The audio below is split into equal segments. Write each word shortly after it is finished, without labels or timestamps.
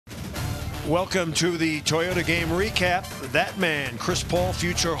Welcome to the Toyota Game Recap. That man, Chris Paul,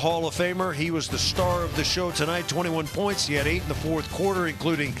 future Hall of Famer. He was the star of the show tonight, 21 points. He had 8 in the fourth quarter,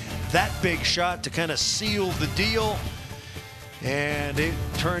 including that big shot to kind of seal the deal. And it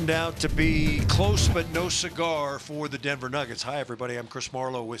turned out to be close but no cigar for the Denver Nuggets. Hi, everybody. I'm Chris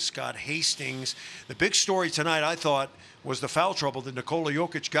Marlowe with Scott Hastings. The big story tonight, I thought, was the foul trouble that Nikola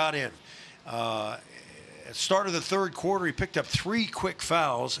Jokic got in. At the start of the third quarter, he picked up 3 quick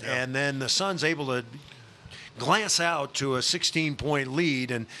fouls, and then the Suns able to glance out to a 16-point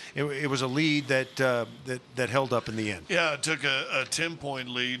lead, and it was a lead that held up in the end. Yeah, it took a 10-point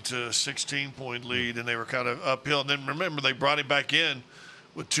lead to a 16-point lead, and they were kind of uphill. And then remember, they brought him back in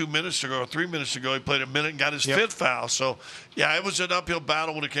with 2 minutes to go, or 3 minutes to go. He played a minute and got his 5th foul. So, yeah, it was an uphill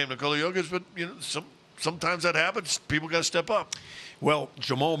battle when it came to Nikola Jokic, but sometimes that happens. People got to step up. Well,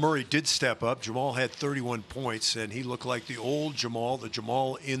 Jamal Murray did step up. Jamal had 31 points, and he looked like the old Jamal, the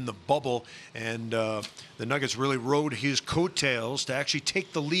Jamal in the bubble. And the Nuggets really rode his coattails to actually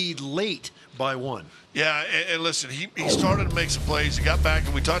take the lead late by 1. Yeah, and listen, he started to make some plays. He got back,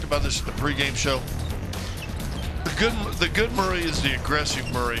 and we talked about this in the pregame show. The good Murray is the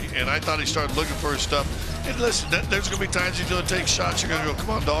aggressive Murray, and I thought he started looking for his stuff. And listen, there's going to be times he's going to take shots. You're going to go,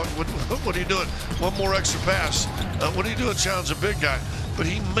 come on, dog. What are you doing? One more extra pass. What are you doing? Challenge a big guy. But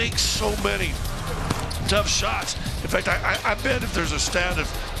he makes so many tough shots. In fact, I bet if there's a stat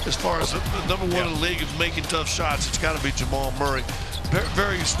as far as the number one in the league of making tough shots, it's got to be Jamal Murray.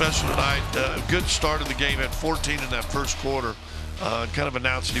 Very special tonight. Good start of the game. Had 14 in that first quarter. Kind of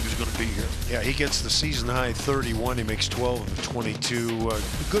announced he was going to be here. Yeah, he gets the season high 31. He makes 12 of 22.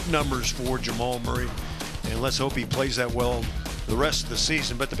 Good numbers for Jamal Murray. And let's hope he plays that well the rest of the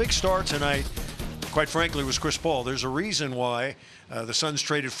season. But the big star tonight, quite frankly, was Chris Paul. There's a reason why the Suns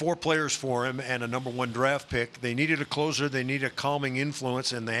traded 4 players for him and a #1 draft pick. They needed a closer. They needed a calming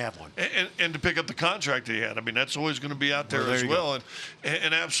influence, and they have one. And to pick up the contract he had. I mean, that's always going to be out there as well.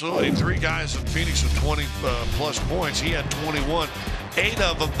 And absolutely, 3 guys in Phoenix with 20-plus points. He had 21. 8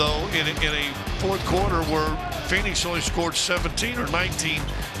 of them, though, in a fourth quarter where Phoenix only scored 17 or 19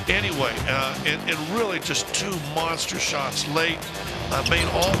 anyway. And really just 2 monster shots late. Made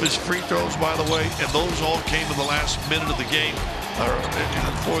all of his free throws, by the way, and those all came in the last minute of the game, or in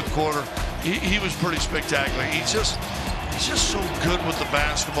the fourth quarter. He was pretty spectacular. He's just so good with the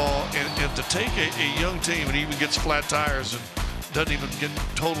basketball, and to take a young team and even gets flat tires and doesn't even get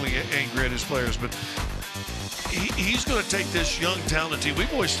totally angry at his players, but he's going to take this young, talented team.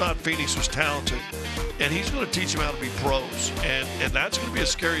 We've always thought Phoenix was talented, and he's going to teach them how to be pros, and that's going to be a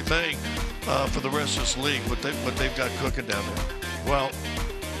scary thing for the rest of this league, what they've got cooking down there. Well,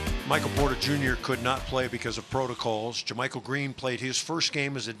 Michael Porter Jr. could not play because of protocols. JaMychal Green played his first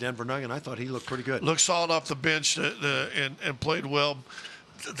game as a Denver Nugget, and I thought he looked pretty good. Looked solid off the bench and played well.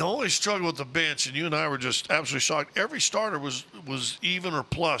 The only struggle with the bench, and you and I were just absolutely shocked, every starter was even or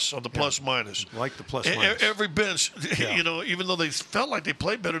plus on the plus-minus. Like the plus-minus. Every bench, even though they felt like they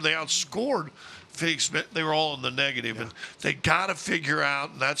played better, they outscored Phoenix. They were all in the negative. And they got to figure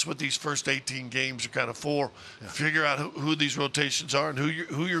out, and that's what these first 18 games are kind of for, figure out who these rotations are and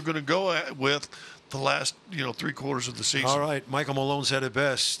who you're going to go with the last 3 quarters of the season. All right, Michael Malone said it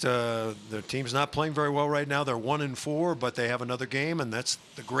best. The team's not playing very well right now. They're 1-4, but they have another game, and that's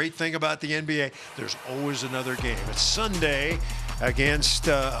the great thing about the NBA. There's always another game. It's Sunday against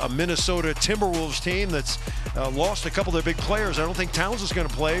a Minnesota Timberwolves team that's lost a couple of their big players. I don't think Towns is going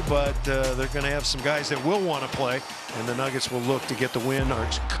to play, but they're going to have some guys that will want to play, and the Nuggets will look to get the win. Our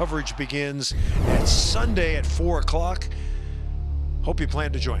coverage begins at Sunday at 4 o'clock. Hope you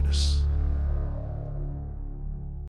plan to join us.